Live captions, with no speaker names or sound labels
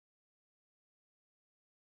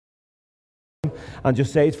and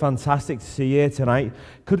just say it's fantastic to see you here tonight.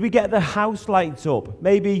 Could we get the house lights up?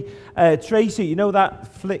 Maybe, Tracy, you know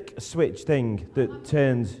that flick switch thing that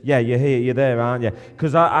turns... Yeah, you're here, you're there, aren't you?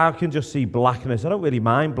 Because I can just see blackness. I don't really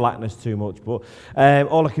mind blackness too much, but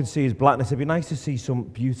all I can see is blackness. It'd be nice to see some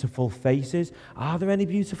beautiful faces. Are there any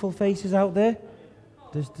beautiful faces out there?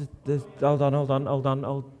 There's hold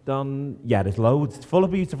on. Yeah, there's loads. It's full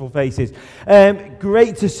of beautiful faces.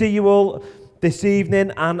 Great to see you all this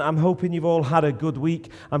evening, and I'm hoping you've all had a good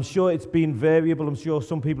week. I'm sure it's been variable. I'm sure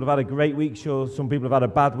some people have had a great week. Sure, some people have had a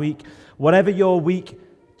bad week. Whatever your week, do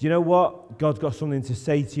you know what? God's got something to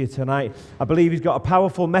say to you tonight. I believe He's got a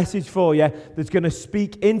powerful message for you that's going to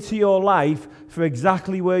speak into your life for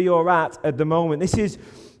exactly where you're at the moment. This is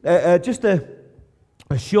just a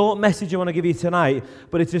short message I want to give you tonight,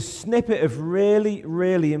 but it's a snippet of really,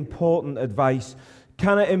 really important advice,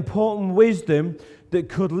 kind of important wisdom that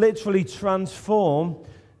could literally transform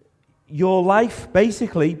your life,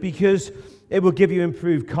 basically, because it will give you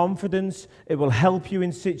improved confidence. It will help you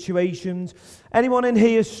in situations. Anyone in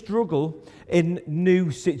here struggle in new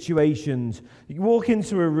situations? You walk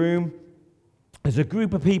into a room, there's a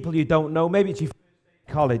group of people you don't know. Maybe it's your first day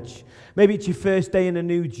in college. Maybe it's your first day in a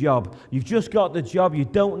new job. You've just got the job. You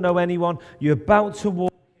don't know anyone. You're about to walk.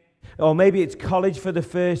 Or maybe it's college for the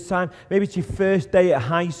first time. Maybe it's your first day at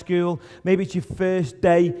high school. Maybe it's your first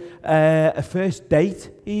day, a first date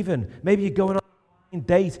even. Maybe you're going on a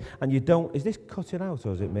date and you don't... Is this cutting out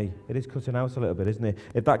or is it me? It is cutting out a little bit, isn't it?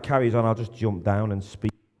 If that carries on, I'll just jump down and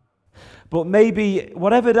speak. But maybe,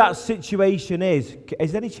 whatever that situation is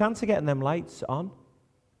there any chance of getting them lights on?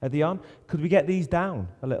 Are they on? Could we get these down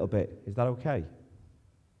a little bit? Is that okay?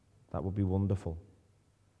 That would be wonderful.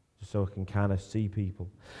 So I can kind of see people.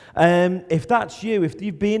 If that's you, if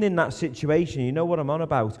you've been in that situation, you know what I'm on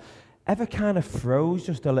about. Ever kind of froze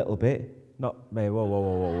just a little bit? Not me.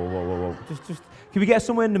 Whoa. Just. Can we get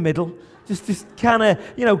somewhere in the middle? Just kind of,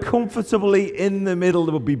 comfortably in the middle.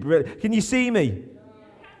 That would be brilliant. Can you see me?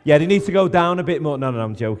 Yeah, they need to go down a bit more. No,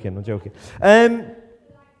 I'm joking.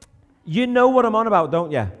 You know what I'm on about,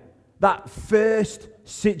 don't you? That first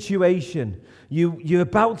situation. You're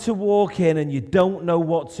about to walk in and you don't know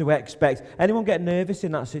what to expect. Anyone get nervous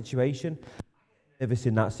in that situation?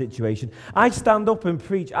 I stand up and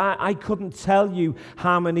preach. I couldn't tell you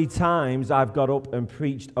how many times I've got up and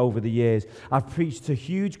preached over the years. I've preached to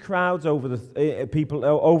huge crowds, over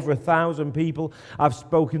 1,000 people. I've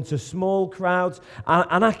spoken to small crowds,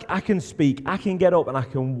 and I can speak. I can get up and I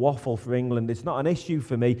can waffle for England. It's not an issue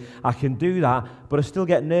for me. I can do that, but I still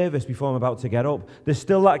get nervous before I'm about to get up. There's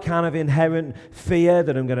still that kind of inherent fear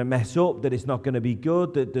that I'm going to mess up, that it's not going to be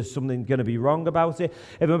good, that there's something going to be wrong about it.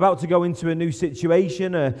 If I'm about to go into a new situation,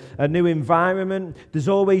 a new environment, there's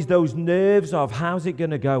always those nerves of how's it going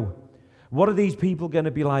to go? What are these people going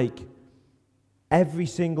to be like? Every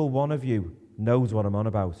single one of you knows what I'm on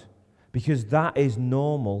about, because that is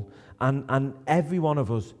normal, and every one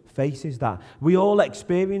of us faces that. We all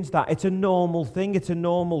experience that. It's a normal thing. It's a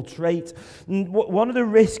normal trait. And one of the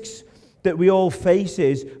risks that we all face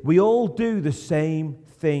is we all do the same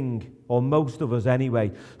thing, or most of us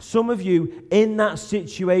anyway. Some of you in that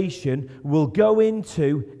situation will go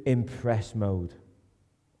into impress mode.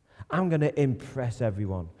 I'm going to impress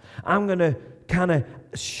everyone. I'm going to kind of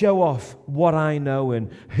show off what I know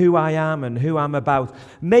and who I am and who I'm about.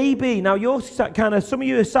 Maybe, now you're some of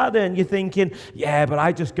you are sat there and you're thinking, yeah, but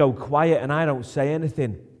I just go quiet and I don't say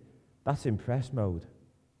anything. That's impress mode.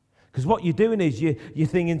 Because what you're doing is you're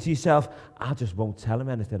thinking to yourself, I just won't tell them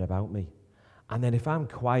anything about me. And then if I'm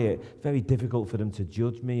quiet, it's very difficult for them to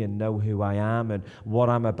judge me and know who I am and what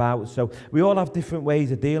I'm about. So we all have different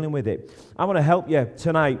ways of dealing with it. I want to help you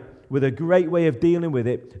tonight with a great way of dealing with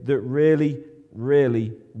it that really,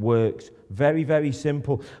 really works. Very, very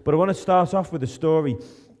simple. But I want to start off with a story.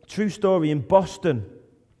 True story in Boston,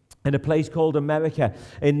 in a place called America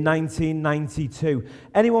in 1992.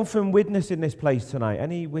 Anyone from Widnes in this place tonight?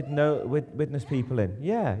 Any Widnes people in?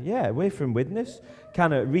 Yeah, we're from Widnes.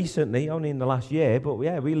 Kind of recently, only in the last year, but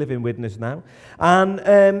yeah, we live in Widnes now. And,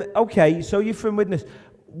 okay, so you're from Widnes.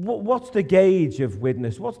 What's the gauge of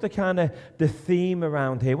Widnes? What's the kind of the theme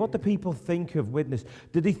around here? What do people think of Widnes?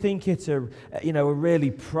 Do they think it's a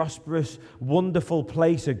really prosperous, wonderful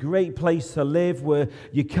place, a great place to live where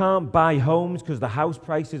you can't buy homes because the house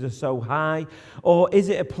prices are so high? Or is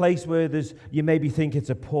it a place where you maybe think it's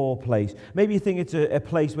a poor place? Maybe you think it's a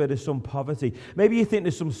place where there's some poverty. Maybe you think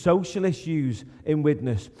there's some social issues in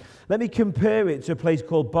Widnes. Let me compare it to a place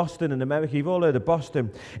called Boston in America. You've all heard of Boston.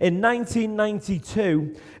 In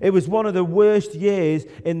 1992, it was one of the worst years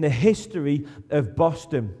in the history of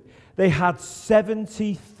Boston. They had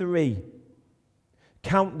 73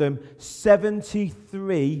 Count them,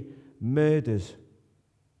 73 murders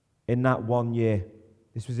in that 1 year.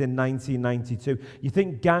 This was in 1992. You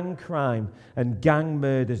think gang crime and gang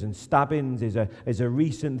murders and stabbings is a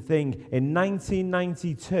recent thing. In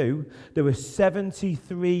 1992, there were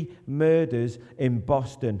 73 murders in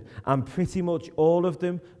Boston, and pretty much all of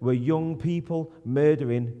them were young people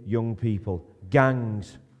murdering young people,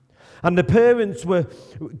 gangs. And the parents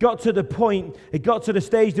got to the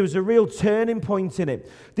stage, there was a real turning point in it.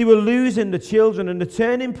 They were losing the children, and the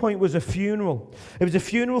turning point was a funeral. It was a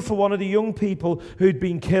funeral for one of the young people who'd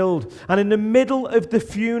been killed. And in the middle of the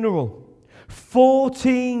funeral,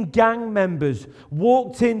 14 gang members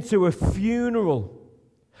walked into a funeral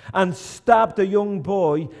and stabbed a young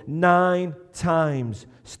boy 9 times.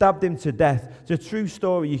 Stabbed him to death. It's a true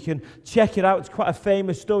story. You can check it out. It's quite a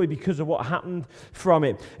famous story because of what happened from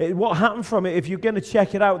it. What happened from it, if you're going to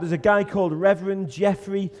check it out, there's a guy called Reverend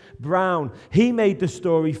Jeffrey Brown. He made the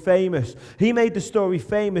story famous. He made the story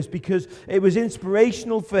famous because it was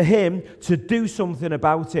inspirational for him to do something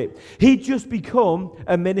about it. He'd just become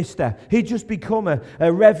a minister. He'd just become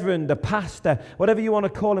a reverend, a pastor, whatever you want to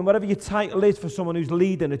call him, whatever your title is for someone who's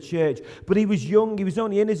leading a church. But he was young. He was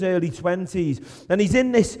only in his early 20s. And he's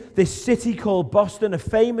in this city called Boston, a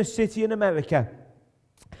famous city in America.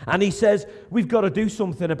 And he says, we've got to do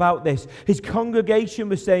something about this. His congregation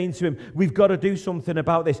was saying to him, we've got to do something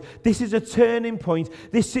about this. This is a turning point.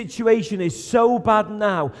 This situation is so bad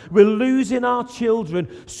now. We're losing our children.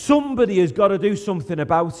 Somebody has got to do something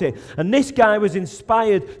about it. And this guy was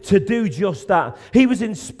inspired to do just that. He was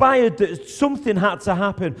inspired that something had to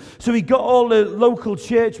happen. So he got all the local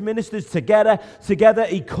church ministers together.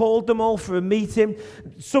 He called them all for a meeting.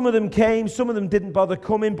 Some of them came, some of them didn't bother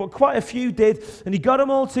coming, but quite a few did. And he got them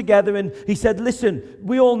all together and he said, listen,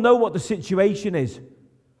 we all know what the situation is.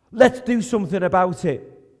 Let's do something about it.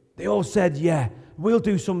 They all said, yeah, we'll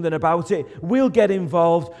do something about it. We'll get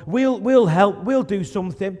involved. We'll help. We'll do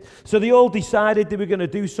something. So they all decided they were going to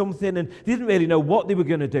do something, and they didn't really know what they were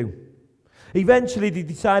going to do. Eventually, they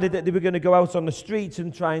decided that they were going to go out on the streets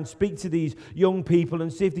and try and speak to these young people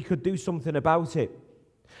and see if they could do something about it.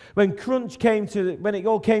 When it came to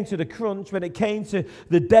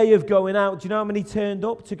the day of going out, do you know how many turned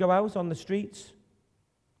up to go out on the streets?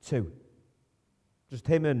 2. Just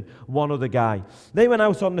him and one other guy. They went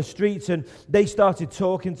out on the streets and they started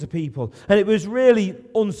talking to people. And it was really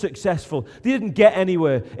unsuccessful. They didn't get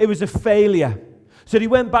anywhere. It was a failure. So they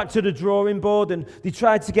went back to the drawing board and they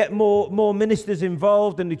tried to get more ministers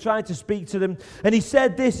involved, and they tried to speak to them. And he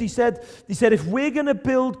said this, he said, if we're going to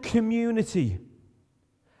build community.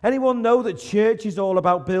 Anyone know that church is all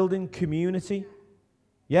about building community?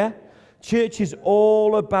 Yeah? Church is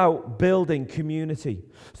all about building community.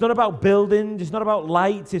 It's not about buildings, it's not about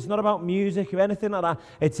lights, it's not about music or anything like that.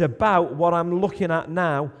 It's about what I'm looking at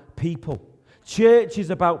now, people. Church is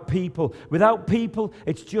about people. Without people,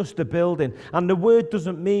 it's just a building. And the word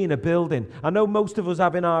doesn't mean a building. I know most of us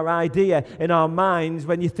have in our idea, in our minds,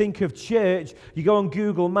 when you think of church, you go on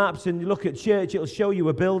Google Maps and you look at church, it'll show you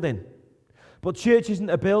a building. But church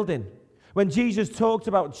isn't a building. When Jesus talked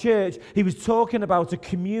about church, he was talking about a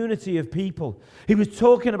community of people. He was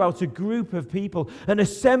talking about a group of people, an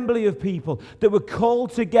assembly of people that were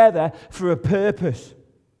called together for a purpose.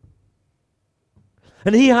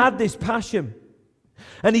 And he had this passion.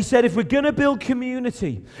 And he said, if we're going to build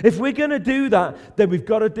community, if we're going to do that, then we've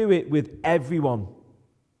got to do it with everyone.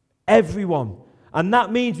 Everyone. And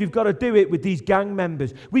that means we've got to do it with these gang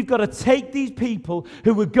members. We've got to take these people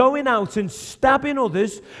who were going out and stabbing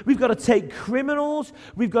others. We've got to take criminals.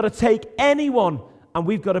 We've got to take anyone. And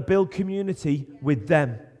we've got to build community with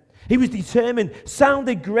them. He was determined.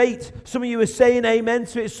 Sounded great. Some of you are saying amen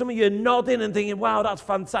to it. Some of you are nodding and thinking, wow, that's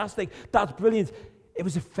fantastic. That's brilliant. It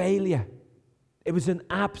was a failure. It was an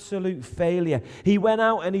absolute failure. He went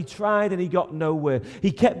out and he tried and he got nowhere.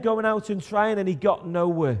 He kept going out and trying and he got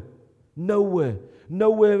nowhere.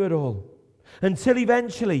 Nowhere at all. Until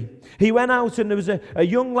eventually, he went out and there was a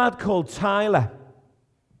young lad called Tyler.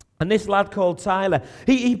 And this lad called Tyler,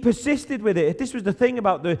 he persisted with it. This was the thing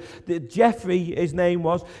about the Jeffrey, his name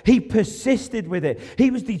was. He persisted with it.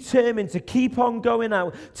 He was determined to keep on going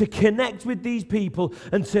out, to connect with these people,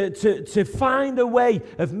 and to find a way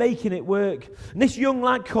of making it work. And this young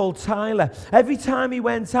lad called Tyler, every time he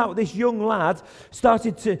went out, this young lad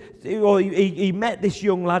started he met this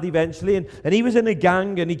young lad eventually, and he was in a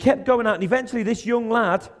gang, and he kept going out, and eventually this young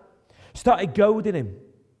lad started goading him.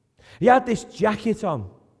 He had this jacket on.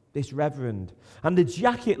 this reverend. And the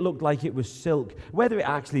jacket looked like it was silk. Whether it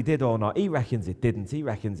actually did or not, he reckons it didn't. He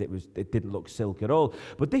reckons it didn't look silk at all.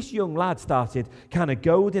 But this young lad started kind of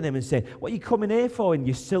goading him and saying, what are you coming here for in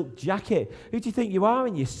your silk jacket? Who do you think you are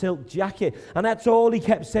in your silk jacket? And that's all he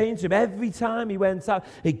kept saying to him. Every time he went out,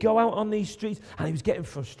 he'd go out on these streets, and he was getting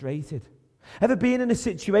frustrated. Ever been in a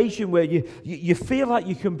situation where you feel like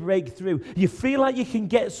you can break through, you feel like you can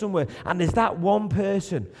get somewhere, and there's that one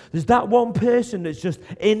person that's just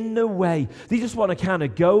in the way. They just want to kind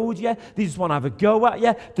of goad you, they just want to have a go at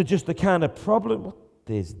you, they're just the kind of problem. What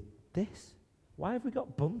is this? Why have we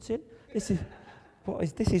got bunting? This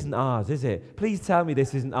isn't ours, is it? Please tell me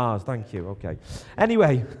this isn't ours. Thank you. Okay.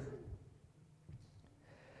 Anyway,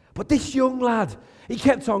 but this young lad, he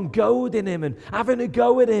kept on goading him and having a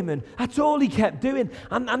go at him, and that's all he kept doing.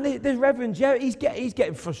 And the Reverend Jerry, he's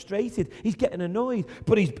getting frustrated, he's getting annoyed,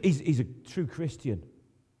 but he's a true Christian.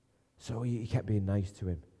 So he kept being nice to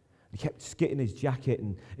him. He kept skitting his jacket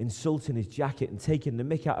and insulting his jacket and taking the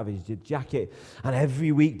mick out of his jacket. And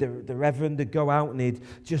every week the Reverend would go out and he'd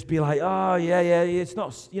just be like, oh, yeah, it's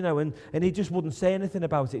not, and he just wouldn't say anything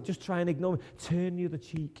about it. Just try and ignore him. Turn the other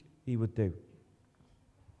cheek, he would do.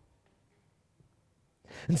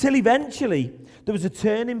 Until eventually, there was a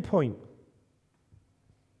turning point.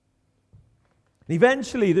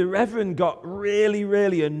 Eventually, the Reverend got really,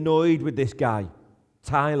 really annoyed with this guy,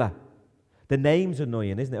 Tyler. The name's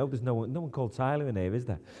annoying, isn't it? Oh, there's no one called Tyler in here, is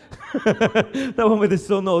there? No one with a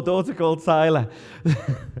son or daughter called Tyler.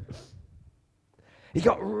 He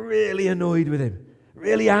got really annoyed with him,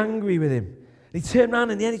 really angry with him. And he turned around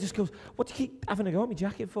and in the end he just goes, what do you keep having a go at my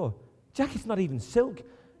jacket for? Jacket's not even silk.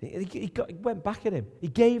 He went back at him. He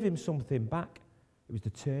gave him something back. It was the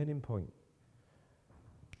turning point.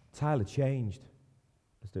 Tyler changed.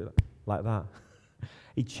 Let's do it like that.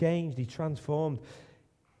 He changed. He transformed.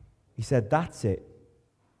 He said, that's it,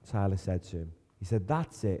 Tyler said to him. He said,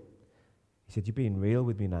 that's it. He said, you're being real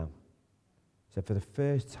with me now. He said, for the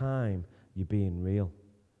first time, you're being real.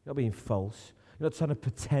 You're not being false. You're not trying to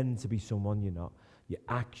pretend to be someone you're not. You're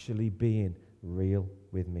actually being real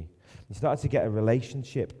with me. He started to get a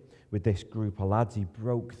relationship with this group of lads. He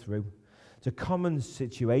broke through. It's a common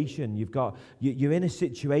situation. You're in a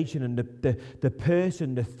situation, and the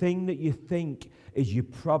person, the thing that you think is your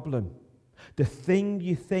problem, the thing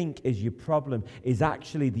you think is your problem is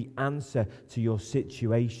actually the answer to your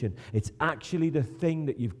situation. It's actually the thing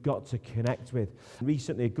that you've got to connect with.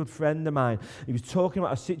 Recently, a good friend of mine, he was talking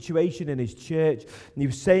about a situation in his church, and he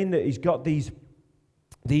was saying that he's got these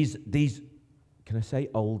can I say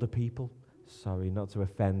older people? Sorry, not to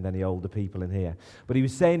offend any older people in here. But he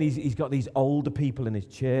was saying he's got these older people in his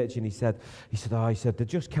church, and he said, they're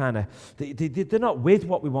just kind of, they're not with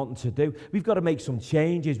what we want them to do. We've got to make some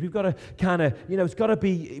changes. We've got to kind of, it's got to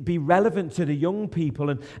be relevant to the young people.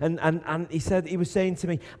 And he was saying to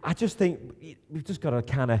me, I just think we've just got to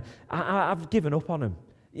kind of, I've given up on them.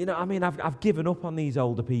 I've given up on these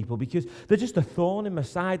older people because they're just a thorn in my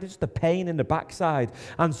side. They're just a pain in the backside.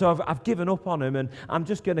 And so I've given up on them, and I'm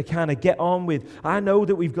just going to kind of get on with, I know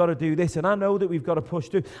that we've got to do this, and I know that we've got to push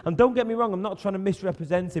through. And don't get me wrong, I'm not trying to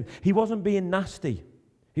misrepresent him. He wasn't being nasty.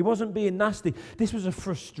 This was a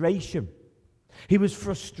frustration. He was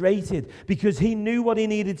frustrated because he knew what he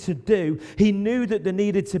needed to do. He knew that there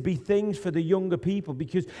needed to be things for the younger people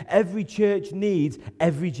because every church needs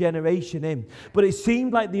every generation in. But it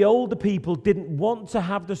seemed like the older people didn't want to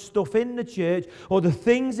have the stuff in the church or the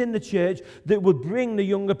things in the church that would bring the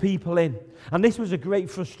younger people in. And this was a great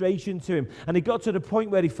frustration to him. And he got to the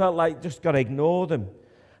point where he felt like just got to ignore them.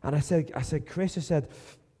 And I said, Chris,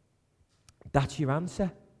 that's your answer.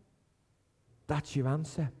 That's your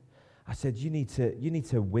answer. I said, you need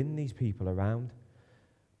to win these people around.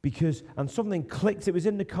 And something clicked. It was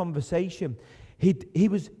in the conversation. He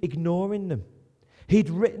was ignoring them. He'd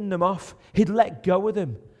written them off. He'd let go of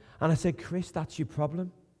them. And I said, Chris, that's your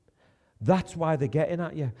problem. That's why they're getting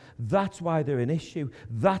at you. That's why they're an issue.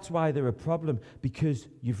 That's why they're a problem, because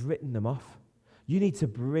you've written them off. You need to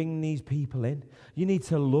bring these people in. You need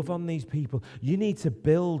to love on these people. You need to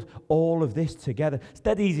build all of this together. It's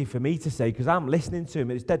dead easy for me to say because I'm listening to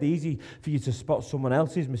him. It's dead easy for you to spot someone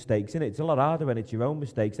else's mistakes, isn't it? It's a lot harder when it's your own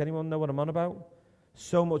mistakes. Anyone know what I'm on about?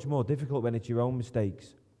 So much more difficult when it's your own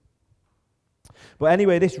mistakes. But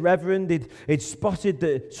anyway, this reverend, he'd spotted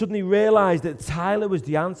that, suddenly realized that Tyler was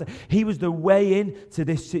the answer. He was the way in to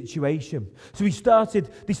this situation. So they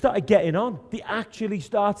started getting on. They actually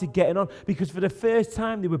started getting on because for the first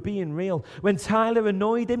time they were being real. When Tyler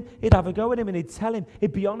annoyed him, he'd have a go at him and he'd tell him,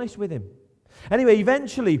 he'd be honest with him. Anyway,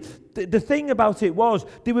 eventually, the thing about it was,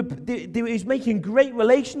 he was making great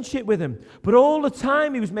relationship with him. But all the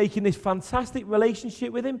time he was making this fantastic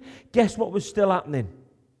relationship with him, guess what was still happening?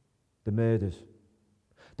 The murders.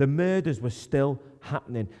 The murders were still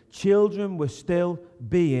happening. Children were still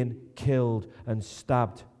being killed and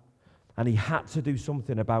stabbed. And he had to do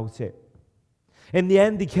something about it. In the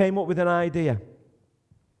end, he came up with an idea.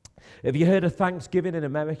 Have you heard of Thanksgiving in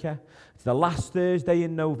America? It's the last Thursday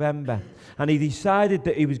in November. And he decided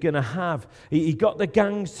that he was going to have, he got the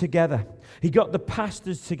gangs together. He got the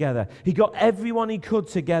pastors together. He got everyone he could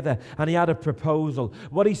together. And he had a proposal.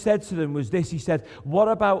 What he said to them was this. He said, what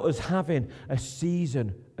about us having a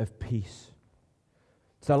season of peace?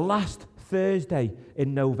 It's the last Thursday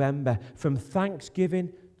in November. From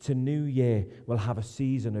Thanksgiving to New Year, we'll have a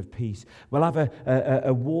season of peace. We'll have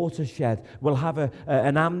a watershed. We'll have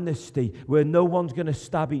an amnesty where no one's going to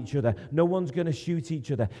stab each other. No one's going to shoot each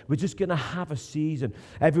other. We're just going to have a season.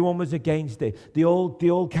 Everyone was against it. They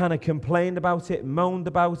all kind of complained about it, moaned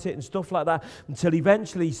about it and stuff like that, until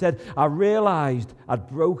eventually he said, I realized I'd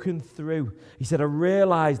broken through. He said, I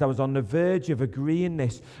realized I was on the verge of agreeing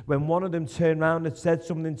this when one of them turned around and said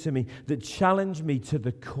something to me that challenged me to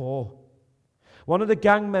the core. One of the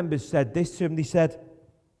gang members said this to him. They said,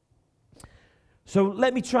 so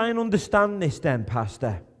let me try and understand this then,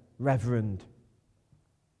 Pastor, Reverend.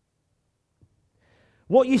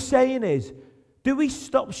 What you're saying is, do we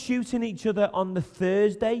stop shooting each other on the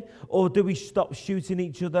Thursday, or do we stop shooting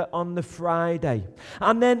each other on the Friday?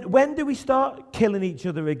 And then when do we start killing each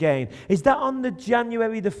other again? Is that on the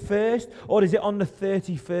January the 1st, or is it on the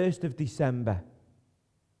 31st of December?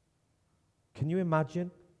 Can you imagine?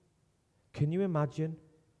 Can you imagine,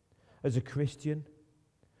 as a Christian,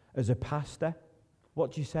 as a pastor,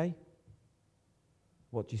 what do you say?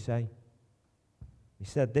 What do you say? He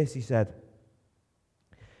said this, he said,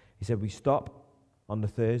 we stop on the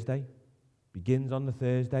Thursday, begins on the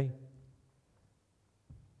Thursday,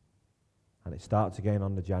 and it starts again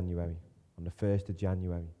on the 1st of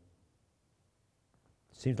January.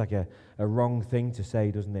 Seems like a wrong thing to say,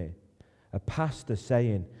 doesn't it? A pastor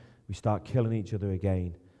saying we start killing each other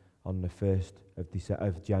again on the 1st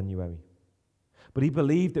of January. But he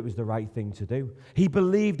believed it was the right thing to do. He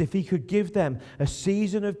believed if he could give them a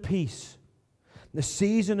season of peace,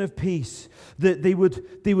 that they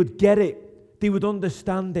would get it, they would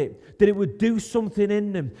understand it, that it would do something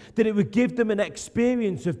in them, that it would give them an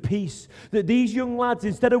experience of peace, that these young lads,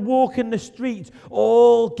 instead of walking the streets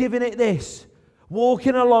all giving it this,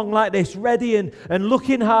 walking along like this, ready and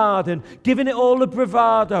looking hard and giving it all the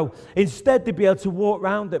bravado. Instead, they'd be able to walk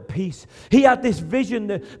round at peace. He had this vision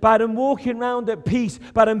that by them walking round at peace,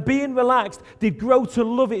 by them being relaxed, they'd grow to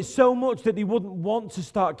love it so much that they wouldn't want to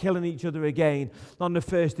start killing each other again on the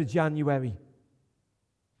 1st of January.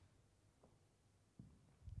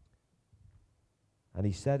 And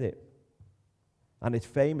he said it. And it's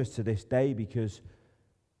famous to this day because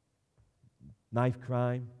knife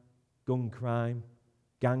crime, gun crime,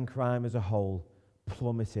 gang crime as a whole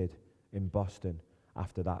plummeted in Boston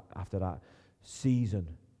after that season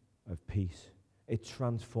of peace. It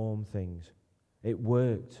transformed things. It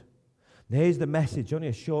worked. And here's the message, only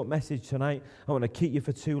a short message tonight. I don't want to keep you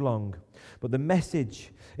for too long. But the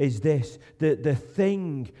message is this, that the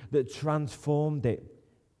thing that transformed it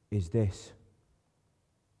is this.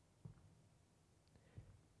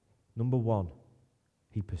 Number one,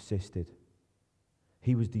 he persisted.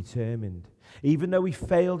 He was determined. Even though he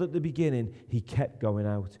failed at the beginning, he kept going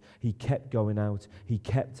out. He kept going out. He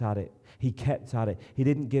kept at it. He kept at it. He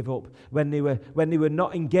didn't give up. When they were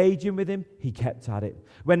not engaging with him, he kept at it.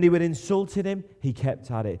 When they were insulting him, he kept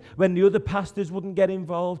at it. When the other pastors wouldn't get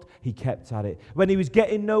involved, he kept at it. When he was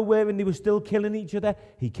getting nowhere and they were still killing each other,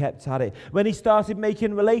 he kept at it. When he started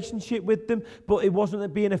making relationship with them, but it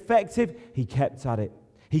wasn't being effective, he kept at it.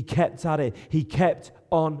 He kept at it. He kept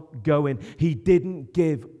on going. He didn't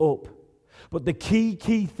give up. But the key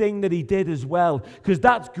thing that he did as well, because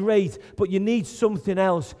that's great, but you need something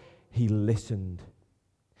else, he listened.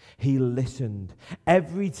 He listened.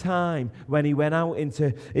 Every time when he went out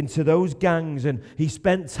into those gangs and he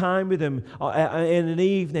spent time with them in an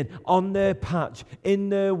evening, on their patch, in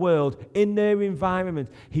their world, in their environment,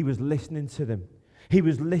 he was listening to them. He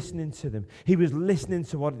was listening to them. He was listening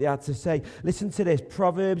to what they had to say. Listen to this.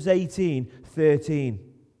 Proverbs 18:13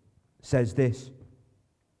 says this.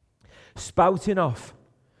 Spouting off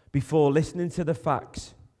before listening to the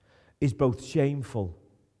facts is both shameful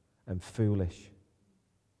and foolish.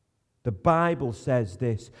 The Bible says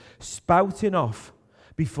this. Spouting off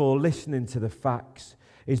before listening to the facts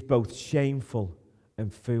is both shameful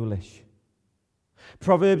and foolish.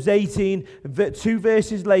 Proverbs 18, 2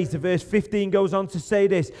 verses later, verse 15 goes on to say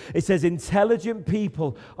this. It says, intelligent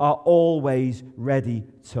people are always ready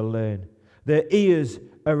to learn. Their ears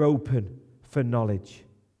are open for knowledge.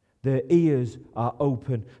 Their ears are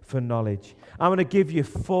open for knowledge. I'm going to give you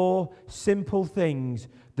 4 simple things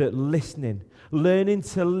that learning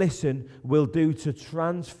to listen will do to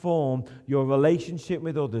transform your relationship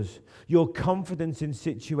with others, your confidence in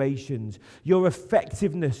situations, your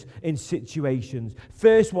effectiveness in situations.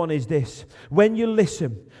 First one is this. When you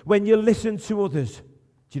listen to others, do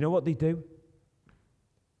you know what they do?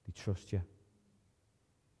 They trust you.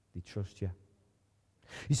 They trust you.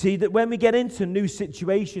 You see, that when we get into new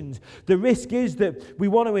situations, the risk is that we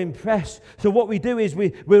want to impress. So what we do is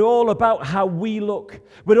we're all about how we look.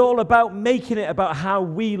 We're all about making it about how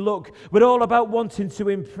we look. We're all about wanting to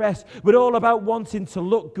impress. We're all about wanting to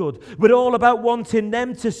look good. We're all about wanting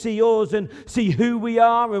them to see us and see who we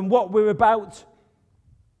are and what we're about.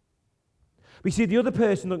 We see the other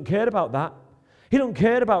person doesn't care about that. He don't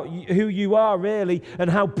care about who you are really and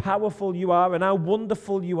how powerful you are and how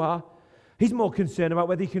wonderful you are. He's more concerned about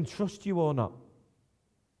whether he can trust you or not.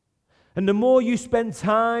 And the more you spend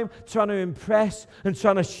time trying to impress and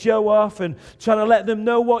trying to show off and trying to let them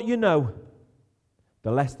know what you know, the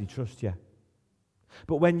less they trust you.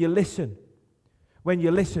 But when you listen,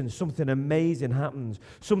 something amazing happens.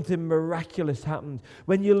 Something miraculous happens.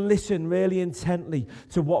 When you listen really intently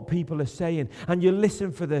to what people are saying, and you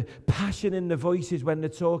listen for the passion in the voices when they're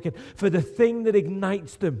talking, for the thing that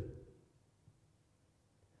ignites them,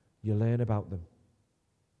 you learn about them.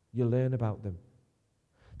 You learn about them.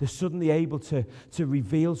 They're suddenly able to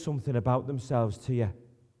reveal something about themselves to you.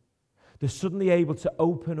 They're suddenly able to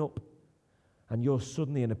open up, and you're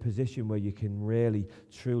suddenly in a position where you can really,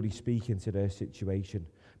 truly speak into their situation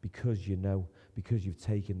because you know, because you've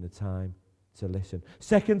taken the time to listen.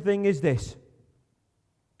 Second thing is this.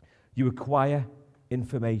 You acquire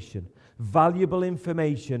information. Valuable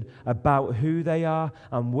information about who they are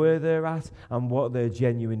and where they're at and what their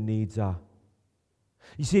genuine needs are.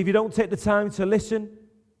 You see, if you don't take the time to listen,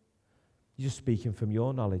 you're just speaking from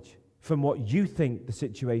your knowledge, from what you think the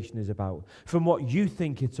situation is about, from what you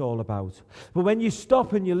think it's all about. But when you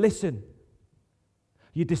stop and you listen,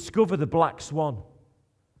 you discover the black swan.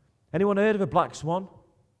 Anyone heard of a black swan?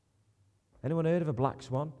 Anyone heard of a black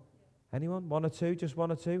swan? Anyone? One or two? Just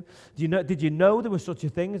one or two? Did you know there was such a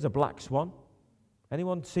thing as a black swan?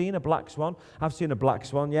 Anyone seen a black swan? I've seen a black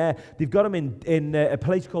swan, yeah. They've got them in a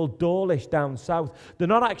place called Dawlish down south. They're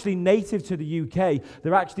not actually native to the UK.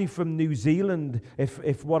 They're actually from New Zealand,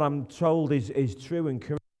 if what I'm told is true and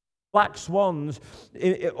correct. Black swans,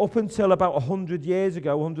 up until about 100 years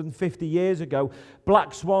ago, 150 years ago,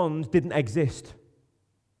 black swans didn't exist.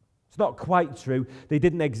 It's not quite true. They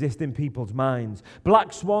didn't exist in people's minds.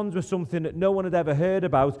 Black swans were something that no one had ever heard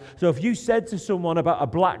about. So if you said to someone about a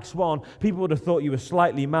black swan, people would have thought you were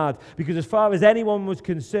slightly mad, because as far as anyone was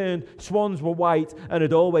concerned, swans were white and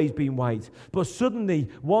had always been white. But suddenly,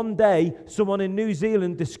 one day, someone in New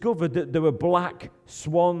Zealand discovered that there were black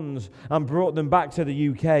swans and brought them back to the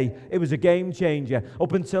UK. It was a game changer.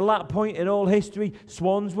 Up until that point in all history,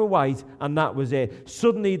 swans were white, and that was it.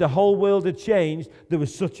 Suddenly, the whole world had changed. There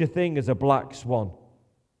was such a thing as a black swan.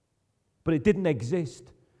 But it didn't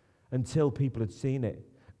exist until people had seen it,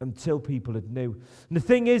 until people had knew. And the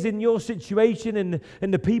thing is, in your situation,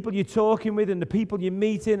 and the people you're talking with, and the people you're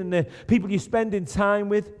meeting, and the people you're spending time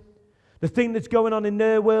with, the thing that's going on in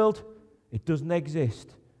their world, it doesn't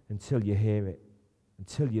exist until you hear it,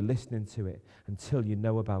 until you're listening to it, until you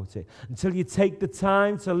know about it. Until you take the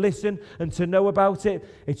time to listen and to know about it,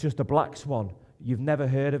 it's just a black swan. You've never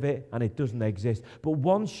heard of it, and it doesn't exist. But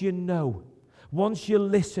once you know, once you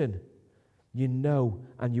listen, you know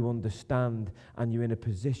and you understand, and you're in a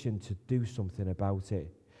position to do something about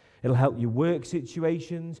it. It'll help your work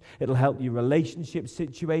situations. It'll help your relationship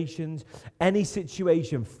situations. Any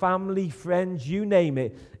situation, family, friends, you name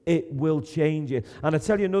it, it will change it. And I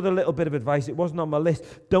tell you another little bit of advice. It wasn't on my list.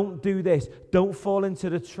 Don't do this. Don't fall into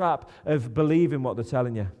the trap of believing what they're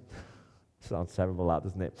telling you. Sounds terrible, that,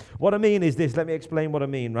 doesn't it? What I mean is this. Let me explain what I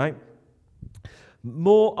mean, right?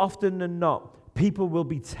 More often than not, people will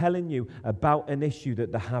be telling you about an issue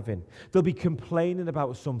that they're having. They'll be complaining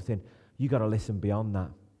about something. You've got to listen beyond that.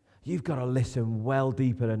 You've got to listen well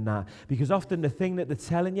deeper than that, because often the thing that they're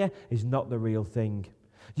telling you is not the real thing.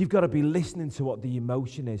 You've got to be listening to what the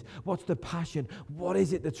emotion is. What's the passion? What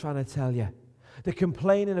is it they're trying to tell you? They're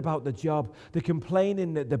complaining about the job. They're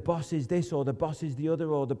complaining that the boss is this or the boss is the other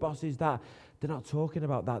or the boss is that. They're not talking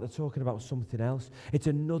about that. They're talking about something else. It's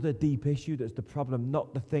another deep issue that's the problem,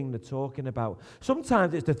 not the thing they're talking about.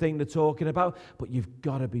 Sometimes it's the thing they're talking about, but you've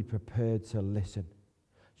got to be prepared to listen.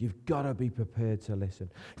 You've got to be prepared to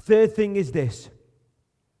listen. Third thing is this.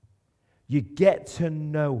 You get to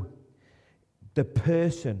know the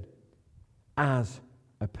person as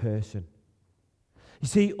a person. You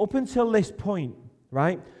see, up until this point,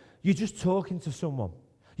 right, you're just talking to someone.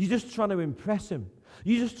 You're just trying to impress him.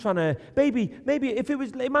 You're just trying to, maybe if it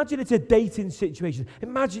was, imagine it's a dating situation.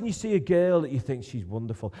 Imagine you see a girl that you think she's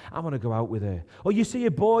wonderful. I want to go out with her. Or you see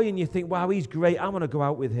a boy and you think, wow, he's great. I want to go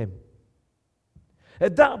out with him.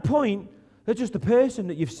 At that point, they're just a person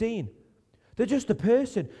that you've seen. They're just a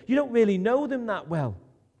person. You don't really know them that well.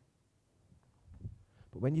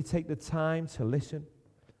 But when you take the time to listen,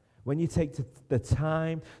 when you take the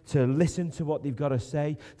time to listen to what they've got to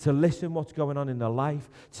say, to listen what's going on in their life,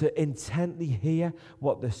 to intently hear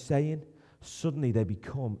what they're saying, suddenly they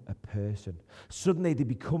become a person. Suddenly they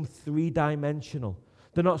become three-dimensional.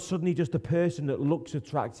 They're not suddenly just a person that looks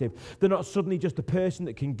attractive. They're not suddenly just a person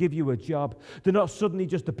that can give you a job. They're not suddenly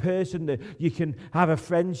just a person that you can have a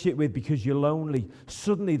friendship with because you're lonely.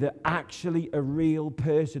 Suddenly they're actually a real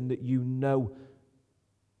person that you know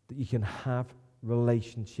that you can have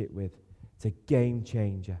relationship with. It's a game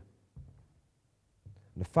changer.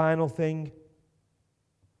 And the final thing,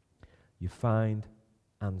 you find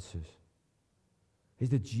answers. Is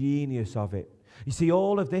the genius of it. You see,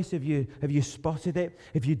 all of this, have you spotted it?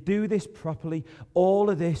 If you do this properly, all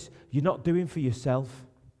of this, you're not doing for yourself.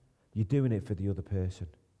 You're doing it for the other person.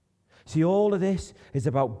 See, all of this is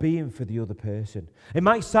about being for the other person. It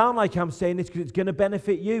might sound like I'm saying this because it's going to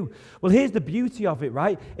benefit you. Well, here's the beauty of it,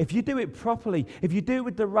 right? If you do it properly, if you do it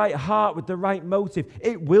with the right heart, with the right motive,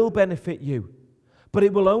 it will benefit you. But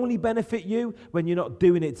it will only benefit you when you're not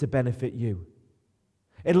doing it to benefit you.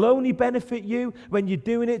 It'll only benefit you when you're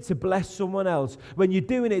doing it to bless someone else, when you're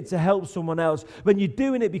doing it to help someone else, when you're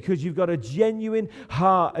doing it because you've got a genuine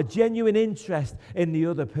heart, a genuine interest in the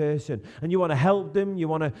other person, and you want to help them, you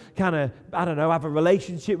want to kind of, have a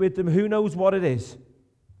relationship with them, who knows what it is.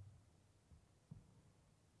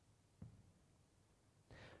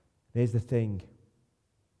 Here's the thing.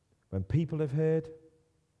 When people have heard,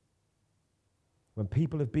 when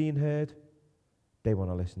people have been heard, they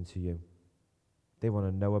want to listen to you. They want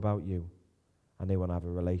to know about you, and they want to have a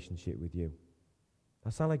relationship with you.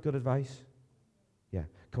 That sound like good advice? Yeah.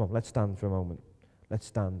 Come on, let's stand for a moment. Let's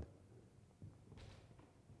stand.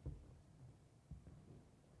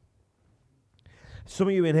 Some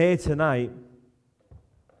of you in here tonight,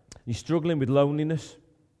 you're struggling with loneliness.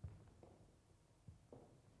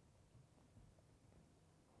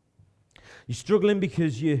 You're struggling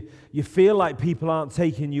because you feel like people aren't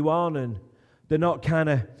taking you on, and they're not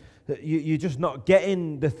you're just not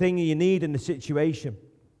getting the thing you need in the situation.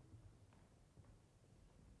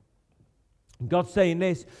 And God's saying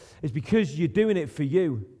this is because you're doing it for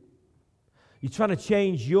you. You're trying to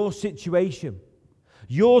change your situation.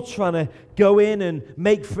 You're trying to go in and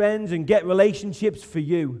make friends and get relationships for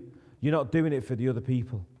you. You're not doing it for the other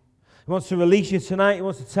people. He wants to release you tonight. He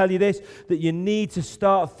wants to tell you this, that you need to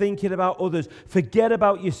start thinking about others. Forget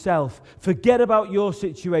about yourself. Forget about your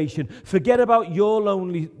situation. Forget about your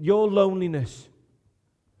loneliness.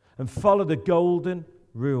 And follow the golden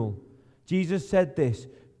rule. Jesus said this,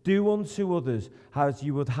 do unto others as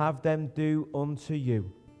you would have them do unto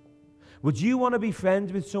you. Would you want to be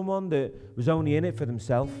friends with someone that was only in it for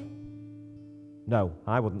themselves? No,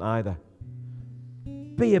 I wouldn't either.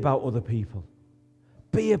 Be about other people.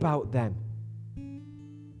 Be about them.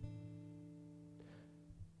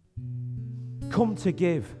 Come to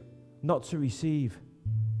give, not to receive.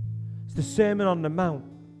 It's the Sermon on the Mount.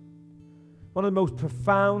 One of the most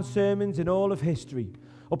profound sermons in all of history.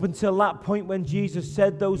 Up until that point when Jesus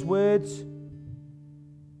said those words,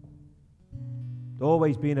 they've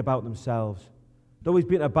always been about themselves. They've always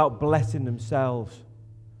been about blessing themselves.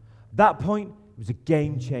 At that point, it was a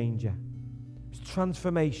game changer. It was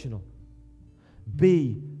transformational.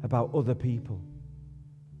 Be about other people.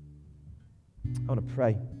 I want to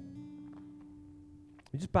pray.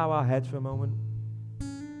 We just bow our heads for a moment.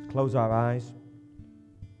 Close our eyes.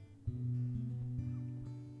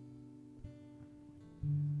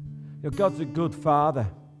 God's a good Father.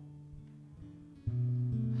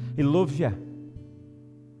 He loves you.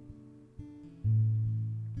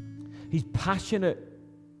 He's passionate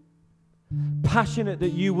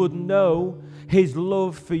that you would know His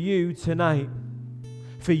love for you tonight.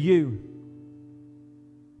 For you.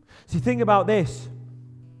 See, think about this.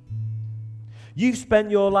 You've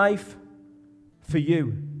spent your life for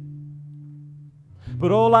you.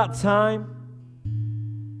 But all that time,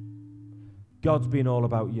 God's been all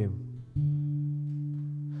about you.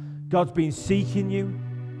 God's been seeking you.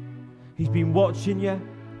 He's been watching you.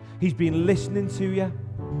 He's been listening to you,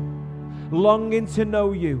 longing to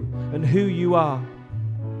know you and who you are.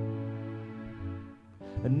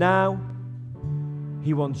 And now,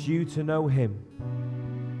 He wants you to know Him.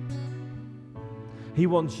 He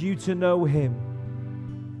wants you to know Him,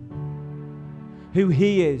 who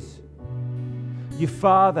He is, your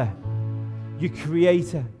Father, your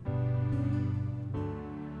Creator.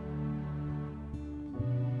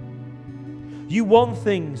 You want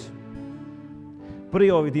things, but He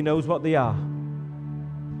already knows what they are.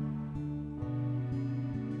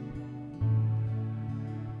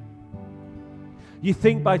 You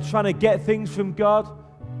think by trying to get things from God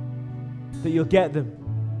that you'll get them.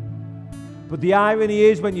 But the irony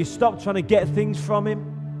is, when you stop trying to get things from Him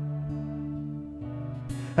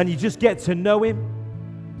and you just get to know Him,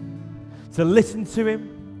 to listen to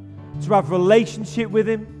Him, to have a relationship with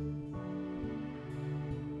Him,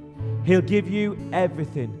 He'll give you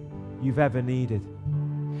everything you've ever needed.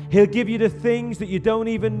 He'll give you the things that you don't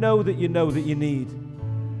even know that you need,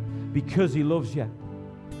 because He loves you.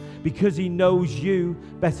 Because He knows you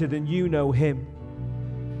better than you know Him.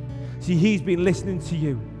 See, He's been listening to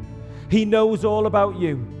you. He knows all about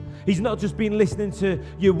you. He's not just been listening to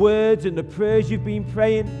your words and the prayers you've been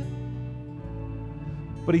praying,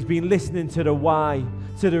 but He's been listening to the why,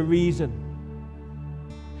 to the reason.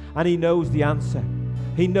 And He knows the answer.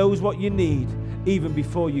 He knows what you need even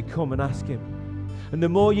before you come and ask Him. And the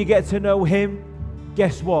more you get to know Him,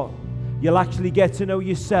 guess what? You'll actually get to know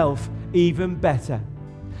yourself even better.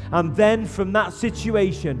 And then from that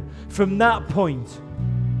situation, from that point,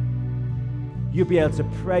 you'll be able to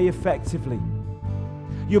pray effectively.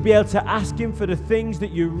 You'll be able to ask Him for the things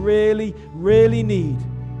that you really, really need,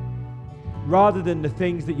 rather than the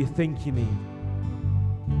things that you think you need.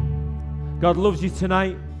 God loves you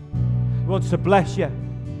tonight. He wants to bless you.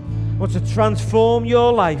 He wants to transform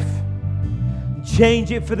your life and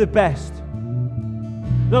change it for the best.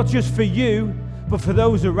 Not just for you, but for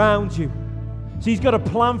those around you. So He's got a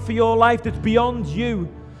plan for your life that's beyond you.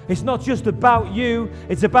 It's not just about you,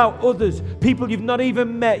 it's about others, people you've not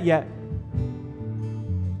even met yet.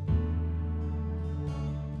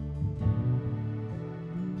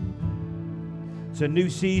 It's a new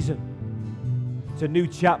season. It's a new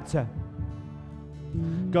chapter.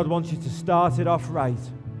 God wants you to start it off right.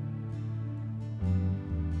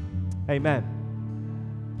 Amen.